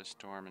weather the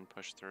storm and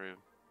push through.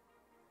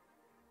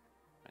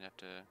 Might have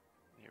to,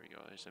 here we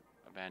go, there's an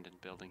abandoned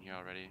building here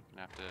already.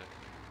 Gonna have to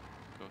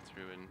go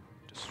through and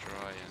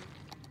destroy and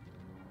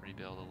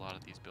rebuild a lot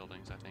of these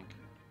buildings, I think,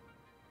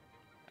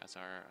 as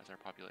our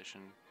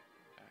population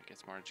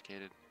gets more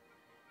educated.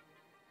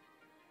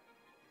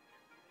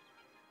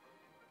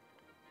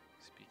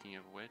 Speaking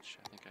of which,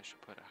 I think I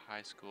should put a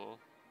high school.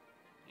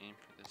 Aim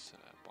for this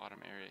bottom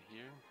area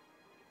here.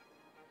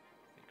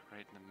 I think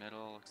right in the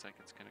middle. Looks like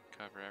it's going to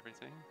cover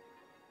everything.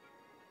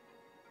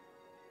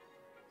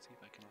 Let's see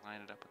if I can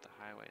line it up with the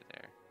highway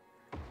there.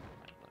 That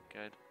might look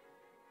good.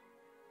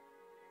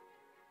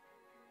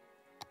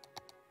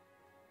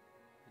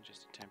 And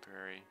just a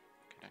temporary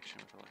connection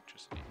with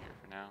electricity here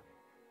for now.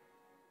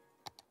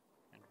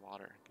 And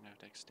water. Gonna have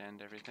to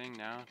extend everything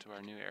now to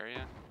our new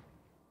area.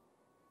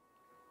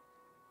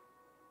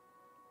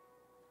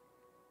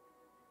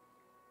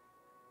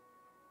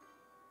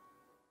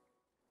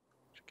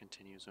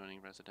 Continue zoning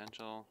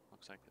residential.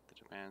 Looks like that the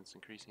demand's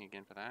increasing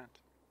again for that.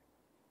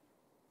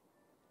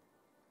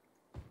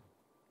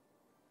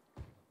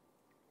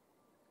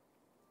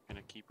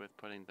 Gonna keep with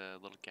putting the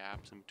little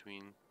gaps in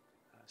between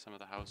some of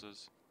the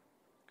houses,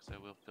 because I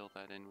will fill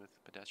that in with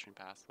pedestrian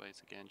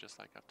pathways again, just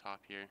like up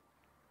top here.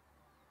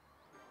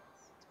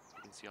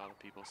 You can see all the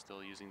people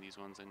still using these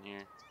ones in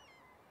here,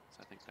 so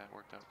I think that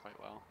worked out quite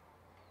well.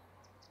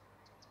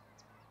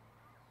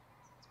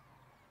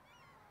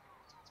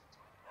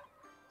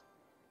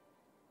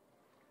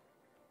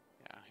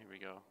 Here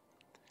we go.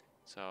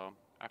 So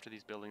after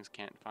these buildings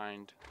can't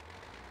find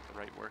the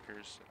right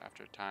workers,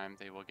 after a time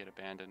they will get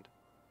abandoned.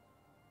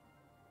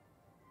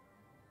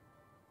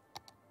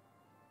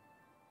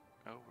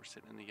 Oh, we're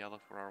sitting in the yellow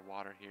for our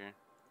water here.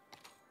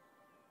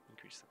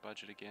 Increase the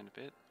budget again a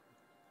bit.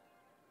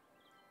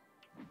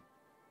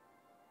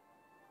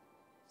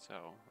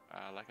 So,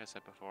 like I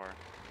said before,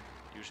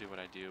 usually what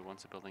I do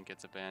once a building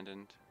gets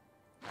abandoned,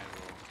 I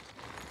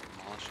will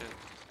demolish it,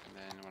 and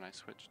then when I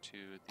switch to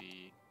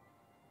the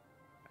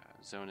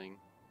zoning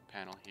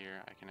panel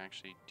here, I can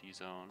actually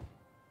dezone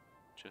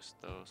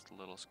just those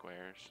little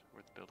squares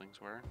where the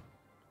buildings were,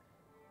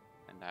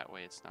 and that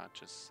way it's not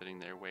just sitting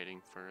there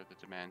waiting for the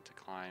demand to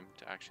climb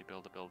to actually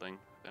build a building.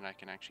 Then I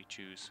can actually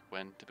choose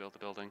when to build the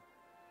building.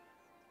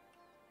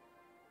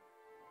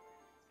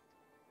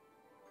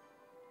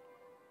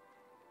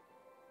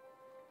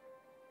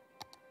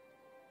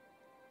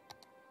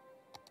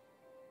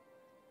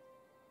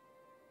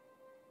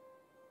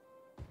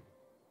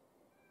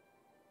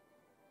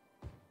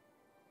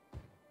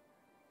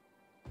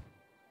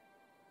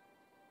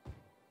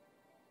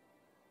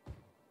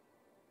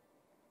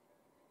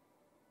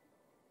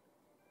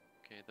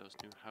 Those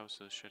new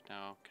houses should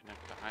now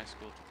connect the high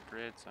school to the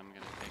grid, so I'm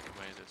going to take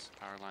away this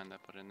power line that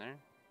I put in there.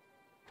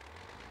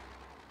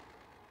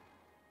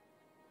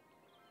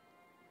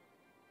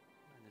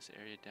 And this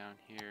area down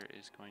here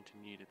is going to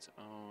need its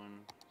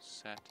own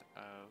set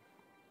of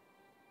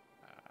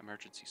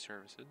emergency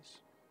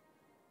services.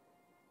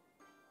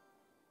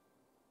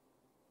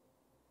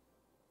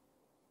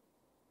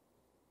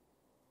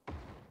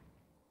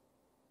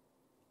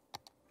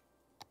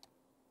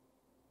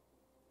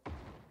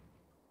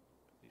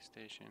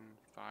 Station,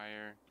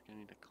 fire, gonna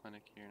need a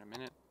clinic here in a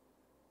minute.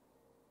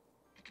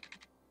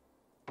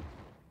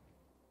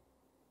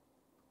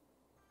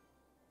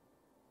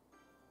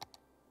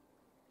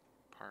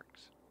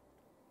 Parks.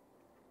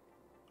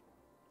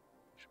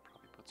 Should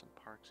probably put some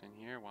parks in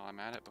here while I'm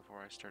at it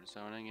before I start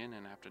zoning in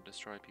and have to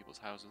destroy people's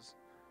houses.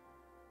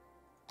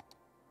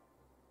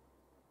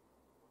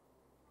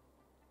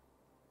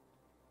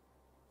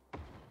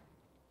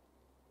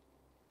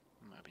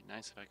 That'd be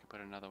nice if I could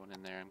put another one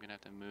in there. I'm gonna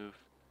have to move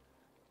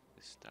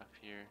this stuff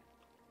here.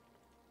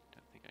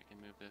 Don't think I can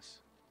move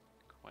this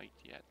quite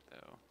yet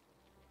though.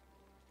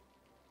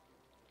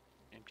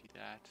 Empty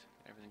that.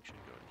 Everything should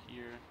go to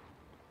here.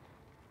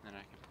 And then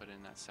I can put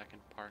in that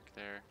second park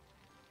there.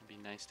 It'd be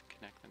nice to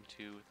connect them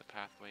too with the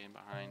pathway in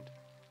behind.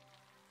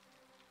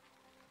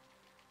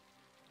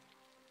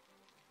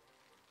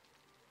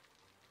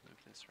 Move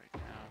this right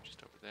now,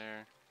 just over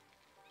there.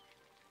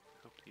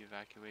 Hope the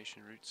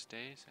evacuation route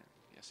stays, and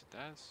yes it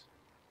does.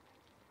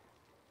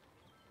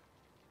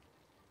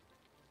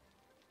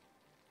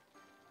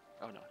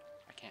 Oh no,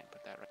 I can't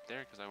put that right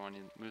there because I want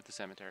to move the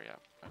cemetery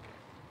up. Okay.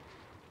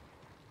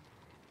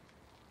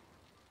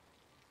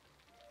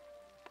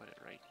 Put it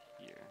right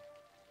here.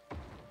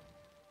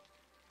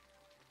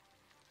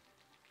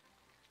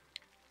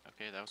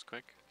 Okay, that was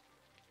quick.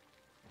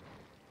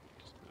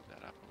 Just move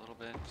that up a little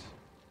bit.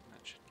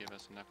 That should give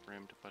us enough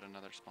room to put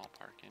another small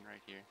park in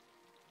right here.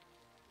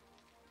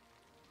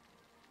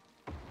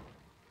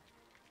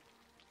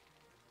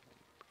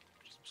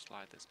 Just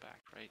slide this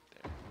back right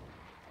there.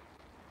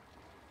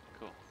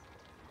 Cool.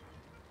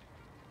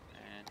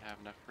 And have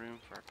enough room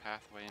for a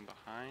pathway in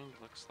behind,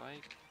 looks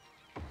like.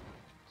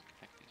 Let's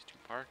connect these two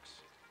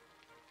parks.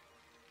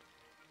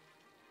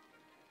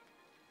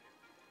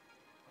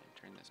 And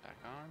turn this back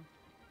on.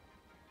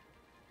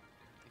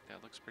 I think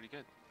that looks pretty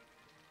good.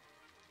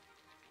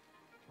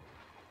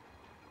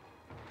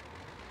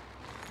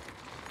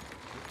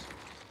 Oops.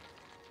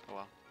 Oh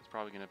well, it's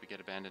probably going to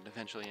get abandoned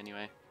eventually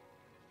anyway.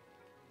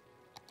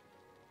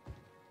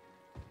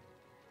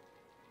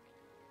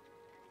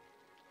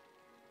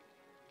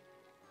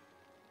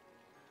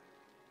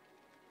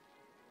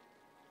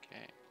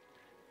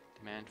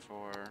 Demand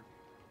for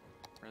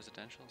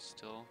residential is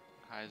still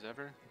high as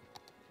ever.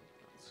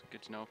 It's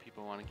good to know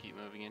people want to keep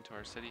moving into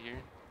our city here.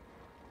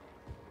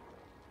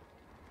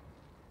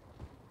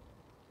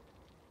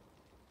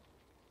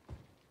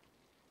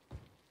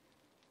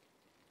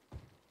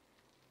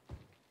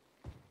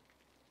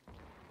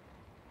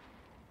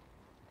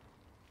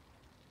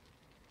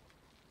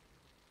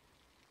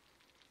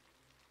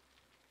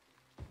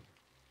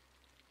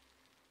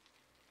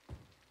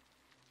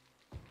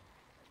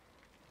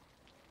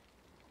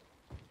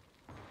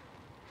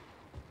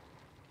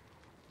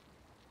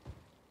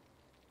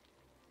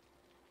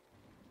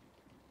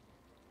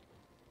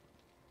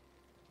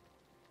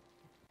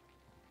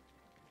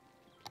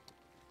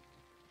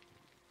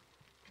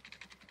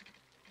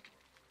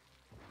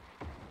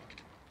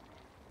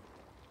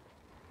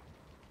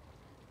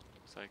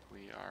 Looks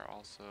like we are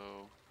also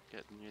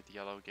getting near the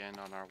yellow again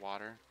on our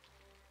water.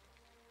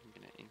 I'm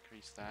going to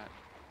increase that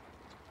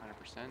to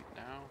 100%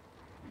 now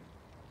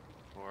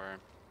before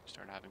we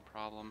start having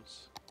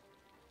problems.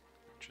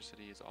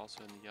 Electricity is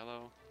also in the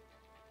yellow.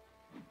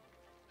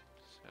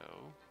 So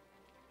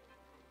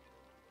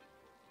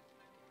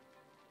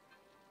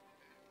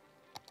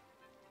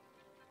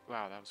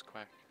wow, that was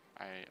quick.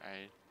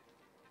 I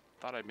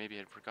thought I maybe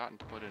had forgotten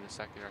to put in a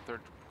second or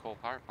third coal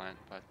power plant,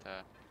 but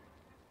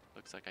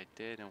looks like I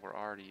did, and we're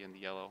already in the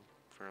yellow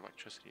for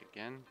electricity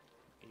again,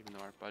 even though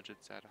our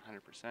budget's at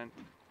 100%.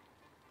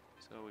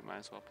 So we might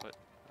as well put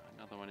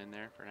another one in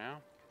there for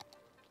now.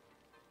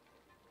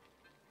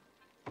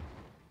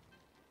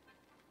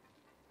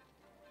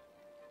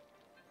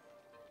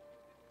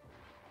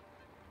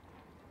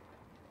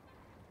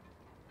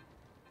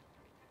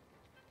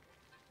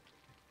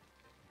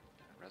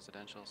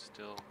 Residential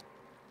still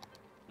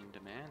in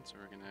demand, so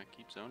we're gonna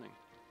keep zoning.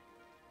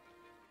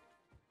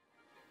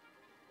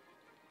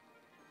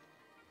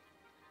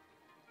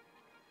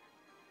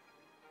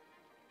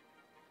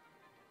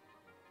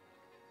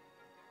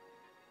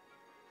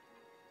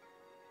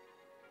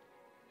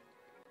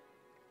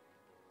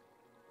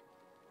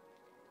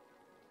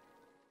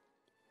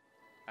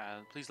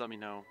 Please let me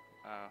know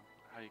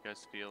how you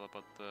guys feel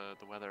about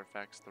the weather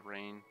effects, the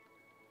rain.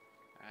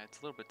 It's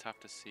a little bit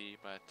tough to see,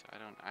 but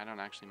I don't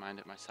actually mind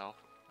it myself.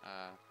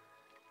 I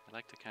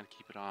like to kind of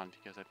keep it on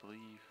because I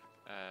believe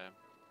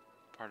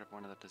part of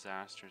one of the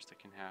disasters that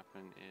can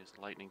happen is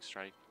lightning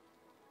strike.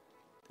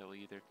 That will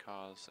either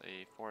cause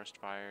a forest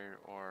fire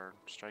or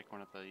strike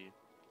one of the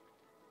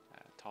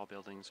tall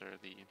buildings or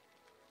the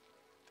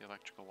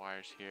electrical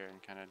wires here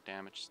and kind of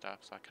damage stuff.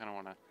 So I kind of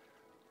want to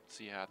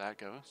see how that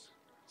goes.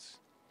 Let's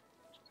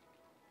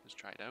just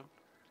try it out.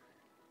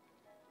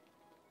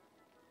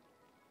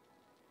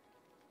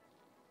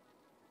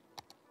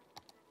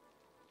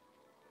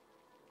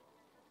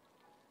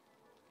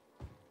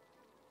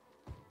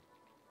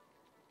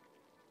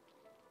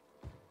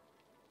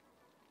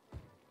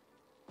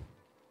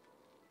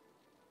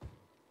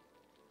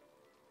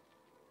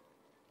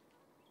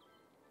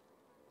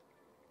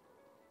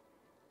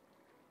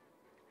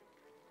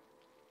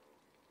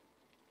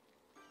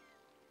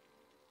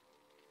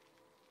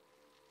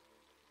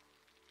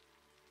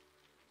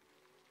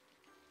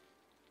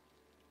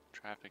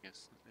 Traffic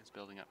is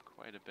building up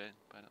quite a bit,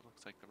 but it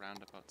looks like the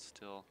roundabout's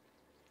still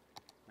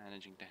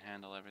managing to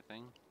handle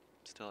everything.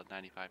 Still at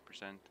 95%.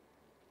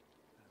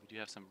 We do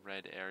have some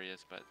red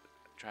areas, but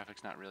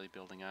traffic's not really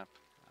building up.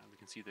 We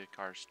can see the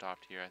cars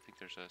stopped here. I think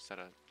there's a set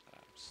of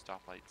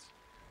stoplights.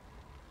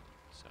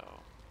 So,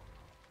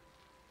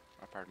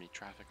 or pardon me,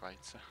 traffic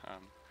lights.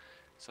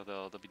 So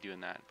they'll be doing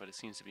that, but it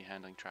seems to be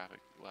handling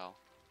traffic well.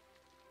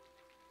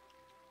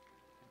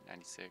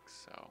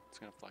 96, so it's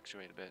going to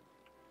fluctuate a bit.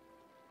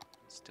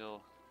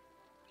 Still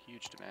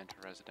huge demand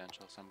for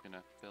residential, so I'm going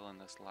to fill in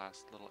this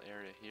last little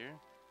area here.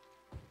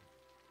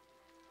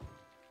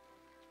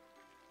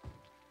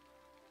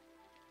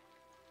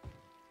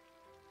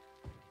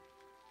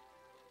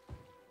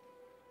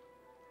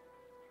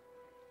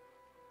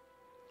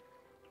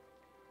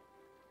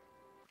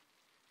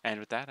 And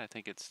with that, I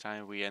think it's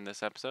time we end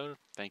this episode.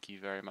 Thank you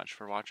very much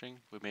for watching.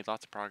 We've made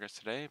lots of progress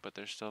today, but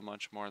there's still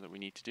much more that we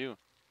need to do.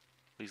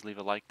 Please leave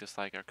a like,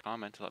 dislike, or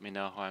comment to let me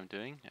know how I'm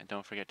doing, and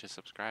don't forget to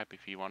subscribe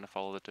if you want to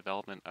follow the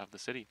development of the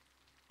city.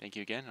 Thank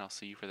you again, and I'll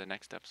see you for the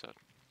next episode.